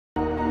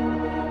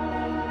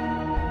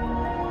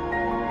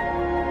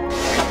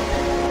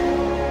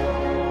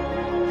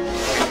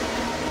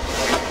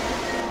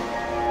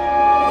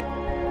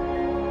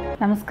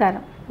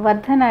నమస్కారం.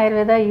 వర్ధన్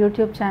ఆయుర్వేద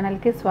యూట్యూబ్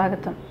ఛానల్కి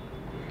స్వాగతం.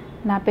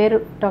 నా పేరు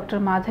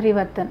డాక్టర్ మాధురి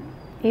వర్ధన్.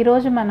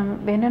 ఈరోజు మనం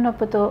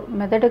వెన్నునొప్పితో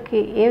మెదడుకి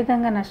ఏ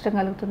విధంగా నష్టం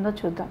కలుగుతుందో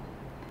చూద్దాం.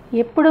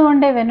 ఎప్పుడు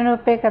ఉండే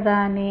వెన్నునొప్పే కదా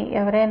అని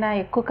ఎవరైనా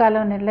ఎక్కువ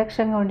కాలం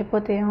నిర్లక్ష్యంగా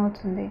ఉండిపోతే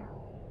ఏమవుతుంది?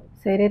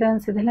 శరీరం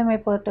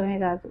శిథిలమైపోవటమే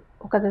కాదు,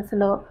 ఒక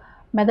దశలో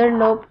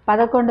మెదడులో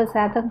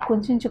 11%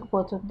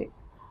 కుంచుకుపోతుంది.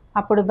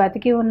 అప్పుడు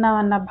బతికి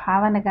ఉన్నామన్న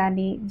భావన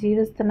కానీ,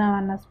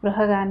 జీవిస్తున్నామన్న స్పృహ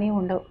కానీ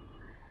ఉండవు.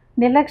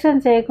 నిర్లక్ష్యం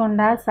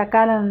చేయకుండా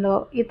సకాలంలో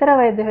ఇతర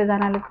వైద్య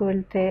విధానాలకు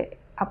వెళ్తే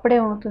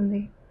అప్పుడేమవుతుంది?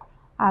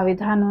 ఆ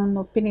విధానం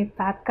నొప్పిని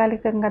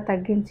తాత్కాలికంగా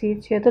తగ్గించి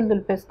చేతులు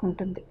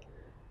దులిపేసుకుంటుంది.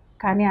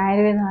 కానీ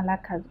ఆయుర్వేదం అలా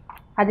కాదు.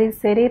 అది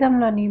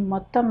శరీరంలోని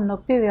మొత్తం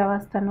నొప్పి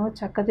వ్యవస్థను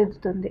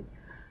చక్కదిద్దుతుంది,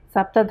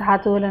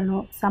 సప్తధాతువులను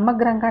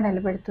సమగ్రంగా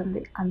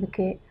నిలబెడుతుంది.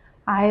 అందుకే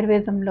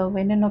ఆయుర్వేదంలో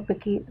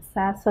వెన్నునొప్పికి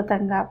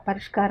శాశ్వతంగా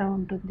పరిష్కారం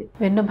ఉంటుంది.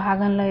 వెన్ను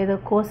భాగంలో ఏదో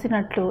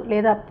కోసినట్లు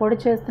లేదా పొడి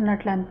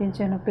చేస్తున్నట్లు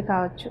అనిపించే నొప్పి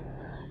కావచ్చు.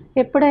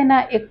 ఎప్పుడైనా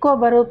ఎక్కువ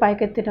బరువు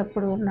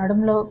పైకెత్తినప్పుడు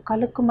నడుములో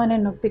కలుక్కుమనే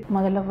నొప్పి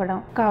మొదలవ్వడం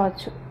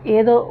కావచ్చు.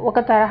 ఏదో ఒక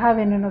తరహా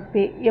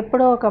వెన్నునొప్పి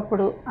ఎప్పుడో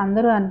ఒకప్పుడు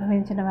అందరూ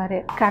అనుభవించిన వారే.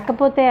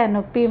 కాకపోతే ఆ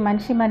నొప్పి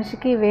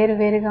మనిషికి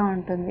వేరువేరుగా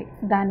ఉంటుంది.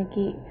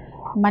 దానికి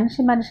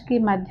మనిషికి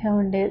మధ్య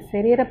ఉండే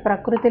శరీర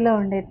ప్రకృతిలో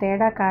ఉండే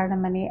తేడా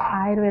కారణమని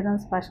ఆయుర్వేదం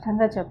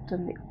స్పష్టంగా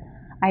చెప్తుంది.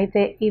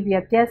 అయితే ఈ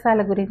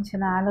వ్యత్యాసాల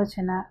గురించిన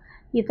ఆలోచన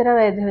ఇతర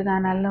వైద్య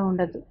విధానాల్లో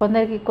ఉండదు.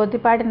 కొందరికి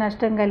కొద్దిపాటి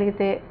నష్టం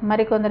కలిగితే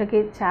మరికొందరికి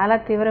చాలా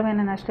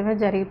తీవ్రమైన నష్టమే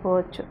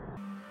జరిగిపోవచ్చు.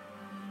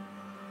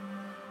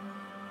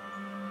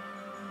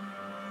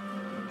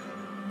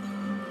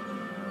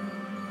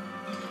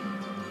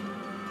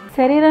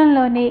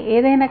 శరీరంలోని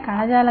ఏదైనా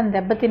కణజాలం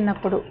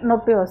దెబ్బతిన్నప్పుడు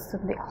నొప్పి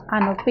వస్తుంది. ఆ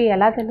నొప్పి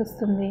ఎలా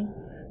తెలుస్తుంది?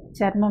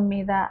 చర్మం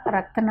మీద,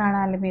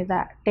 రక్తనాళాల మీద,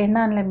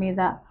 టెండాన్ల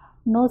మీద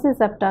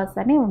నోసిసెప్టాస్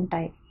అని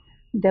ఉంటాయి.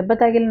 దెబ్బ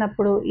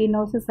తగిలినప్పుడు ఈ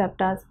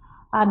నోసిసెప్టాస్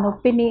ఆ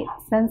నొప్పిని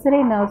సెన్సరీ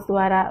నర్వ్స్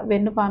ద్వారా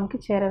వెన్నుపాముకి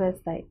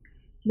చేరవేస్తాయి.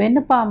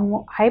 వెన్నుపాము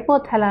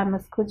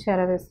హైపోథాలామస్కు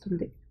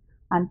చేరవేస్తుంది.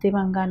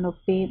 అంతిమంగా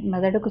నొప్పి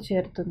మెదడుకు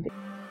చేరుతుంది.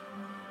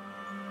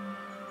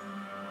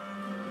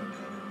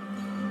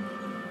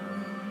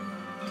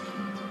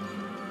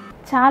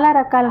 చాలా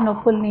రకాల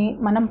నొప్పుల్ని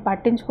మనం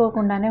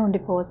పట్టించుకోకుండానే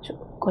ఉండిపోవచ్చు.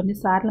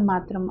 కొన్నిసార్లు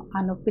మాత్రం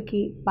ఆ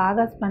నొప్పికి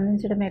బాగా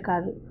స్పందించడమే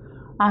కాదు,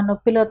 ఆ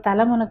నొప్పిలో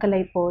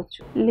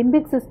తలమునకలైపోవచ్చు.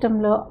 లింబిక్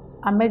సిస్టంలో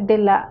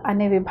అమిగ్డెల్లా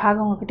అనే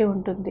విభాగం ఒకటి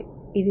ఉంటుంది.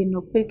 ఇది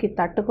నొప్పికి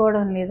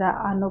తట్టుకోవడం లేదా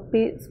ఆ నొప్పి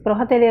స్పృహ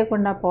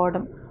తెలియకుండా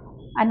పోవడం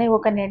అనే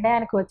ఒక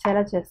నిర్ణయానికి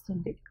వచ్చేలా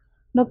చేస్తుంది.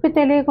 నొప్పి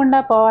తెలియకుండా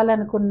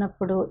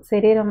పోవాలనుకున్నప్పుడు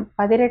శరీరం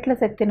 10 రెట్ల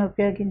శక్తిని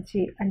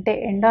ఉపయోగించి, అంటే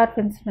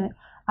ఎండార్ఫిన్స్ను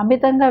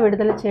అమితంగా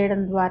విడుదల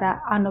చేయడం ద్వారా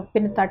ఆ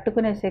నొప్పిని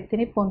తట్టుకునే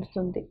శక్తిని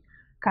పొందుతుంది.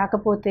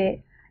 కాకపోతే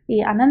ఈ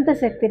అనంత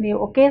శక్తిని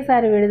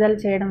ఒకేసారి విడుదల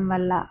చేయడం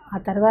వల్ల ఆ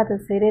తర్వాత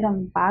శరీరం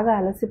బాగా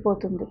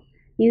అలసిపోతుంది.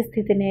 ఈ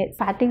స్థితినే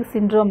ఫాటిగ్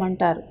సిండ్రోమ్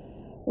అంటారు.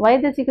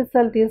 వైద్య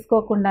చికిత్సలు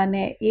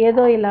తీసుకోకుండానే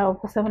ఏదో ఇలా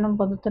ఉపశమనం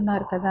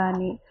పొందుతున్నారు కదా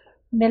అని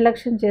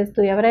నిర్లక్ష్యం చేస్తూ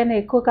ఎవరైనా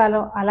ఎక్కువ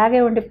కాలం అలాగే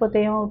ఉండిపోతే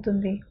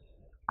ఏమవుతుంది?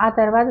 ఆ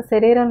తర్వాత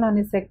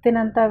శరీరంలోని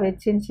శక్తినంతా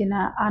వెచ్చించిన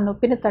ఆ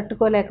నొప్పిని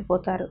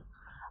తట్టుకోలేకపోతారు.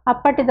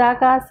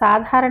 అప్పటిదాకా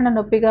సాధారణ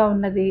నొప్పిగా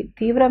ఉన్నది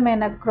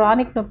తీవ్రమైన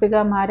క్రానిక్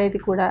నొప్పిగా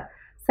మారేది కూడా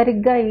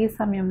సరిగ్గా ఈ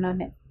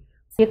సమయంలోనే.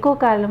 ఎక్కువ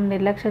కాలం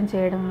నిర్లక్ష్యం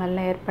చేయడం వల్ల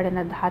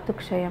ఏర్పడిన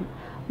ధాతుక్షయం,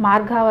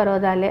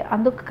 మార్గావరోధాలే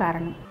అందుకు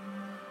కారణం.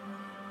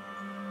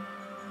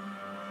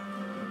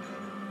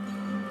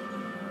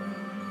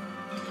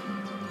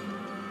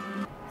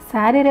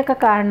 శారీరక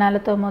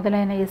కారణాలతో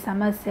మొదలైన ఈ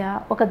సమస్య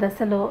ఒక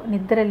దశలో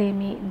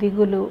నిద్రలేమి,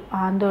 దిగులు,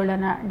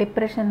 ఆందోళన,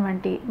 డిప్రెషన్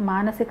వంటి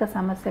మానసిక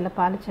సమస్యల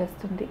పాలు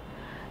చేస్తుంది.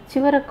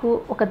 చివరకు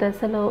ఒక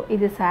దశలో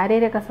ఇది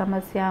శారీరక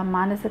సమస్య,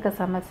 మానసిక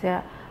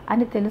సమస్య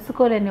అని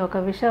తెలుసుకోలేని ఒక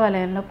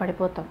విషవలయంలో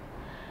పడిపోతాం.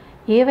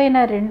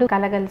 ఏవైనా రెండు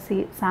కలగలిసి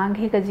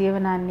సాంఘిక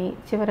జీవనాన్ని,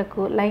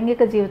 చివరకు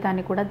లైంగిక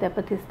జీవితాన్ని కూడా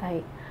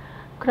దెబ్బతీస్తాయి.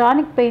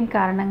 క్రానిక్ పెయిన్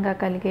కారణంగా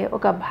కలిగే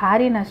ఒక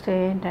భారీ నష్టం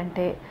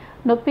ఏంటంటే,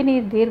 నొప్పిని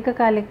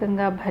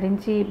దీర్ఘకాలికంగా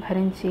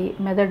భరించి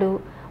మెదడు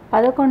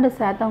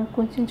 11%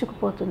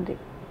 కుంచుకుపోతుంది.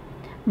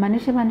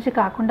 మనిషి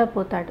కాకుండా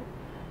పోతాడు.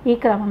 ఈ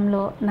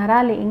క్రమంలో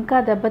నరాలు ఇంకా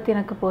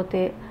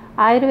దెబ్బతినకపోతే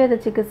ఆయుర్వేద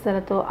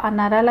చికిత్సలతో ఆ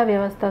నరాల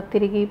వ్యవస్థ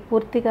తిరిగి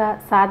పూర్తిగా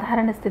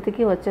సాధారణ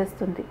స్థితికి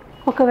వచ్చేస్తుంది.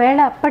 ఒకవేళ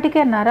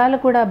అప్పటికే నరాలు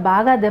కూడా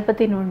బాగా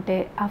దెబ్బతిని ఉంటే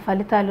ఆ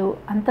ఫలితాలు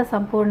అంత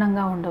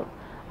సంపూర్ణంగా ఉండవు.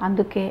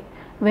 అందుకే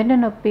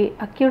వెన్నునొప్పి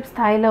అక్యూట్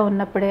స్థాయిలో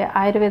ఉన్నప్పుడే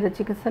ఆయుర్వేద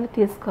చికిత్సలు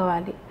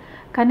తీసుకోవాలి.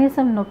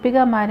 కనీసం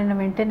నొప్పిగా మారిన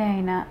వెంటనే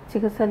అయినా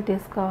చికిత్సలు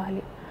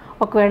తీసుకోవాలి.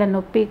 ఒకవేళ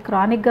నొప్పి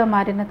క్రానిక్గా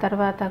మారిన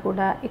తర్వాత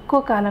కూడా ఎక్కువ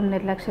కాలం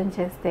నిర్లక్ష్యం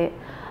చేస్తే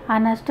ఆ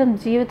నష్టం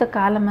జీవిత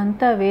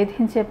కాలమంతా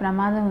వేధించే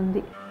ప్రమాదం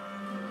ఉంది.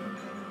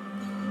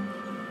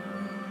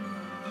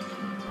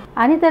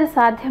 అనితర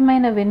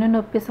సాధ్యమైన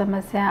వెన్నునొప్పి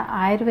సమస్య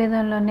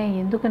ఆయుర్వేదంలోనే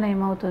ఎందుకు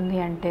నయమవుతుంది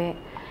అంటే,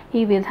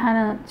 ఈ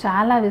విధానం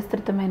చాలా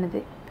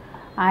విస్తృతమైనది.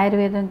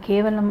 ఆయుర్వేదం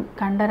కేవలం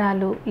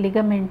కండరాలు,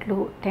 లిగమెంట్లు,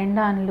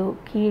 టెండాన్లు,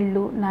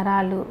 కీళ్ళు,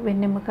 నరాలు,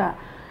 వెన్నెముక,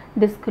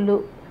 డిస్కులు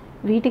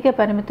వీటికే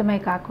పరిమితమై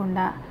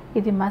కాకుండా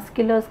ఇది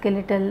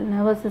మస్క్యులోస్కెలిటల్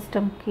నర్వస్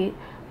సిస్టమ్కి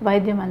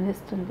వైద్యం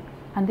అందిస్తుంది.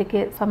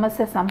 అందుకే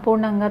సమస్య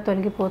సంపూర్ణంగా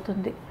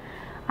తొలగిపోతుంది.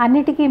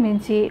 అన్నిటికీ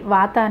మించి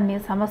వాతాన్ని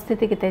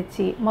సమస్థితికి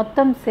తెచ్చి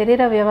మొత్తం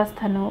శరీర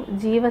వ్యవస్థను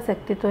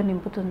జీవశక్తితో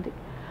నింపుతుంది.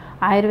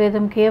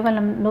 ఆయుర్వేదం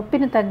కేవలం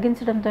నొప్పిని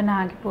తగ్గించడంతోనే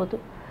ఆగిపోదు,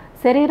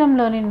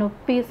 శరీరంలోని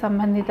నొప్పి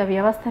సంబంధిత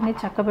వ్యవస్థని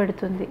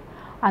చక్కబెడుతుంది.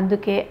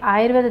 అందుకే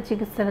ఆయుర్వేద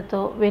చికిత్సలతో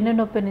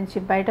వెన్నునొప్పి నుంచి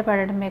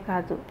బయటపడడమే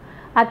కాదు,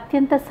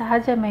 అత్యంత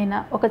సహజమైన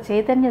ఒక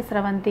చైతన్య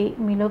స్రవంతి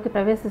మీలోకి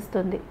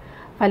ప్రవేశిస్తుంది.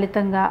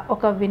 ఫలితంగా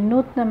ఒక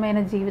వినూత్నమైన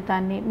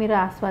జీవితాన్ని మీరు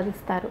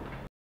ఆస్వాదిస్తారు.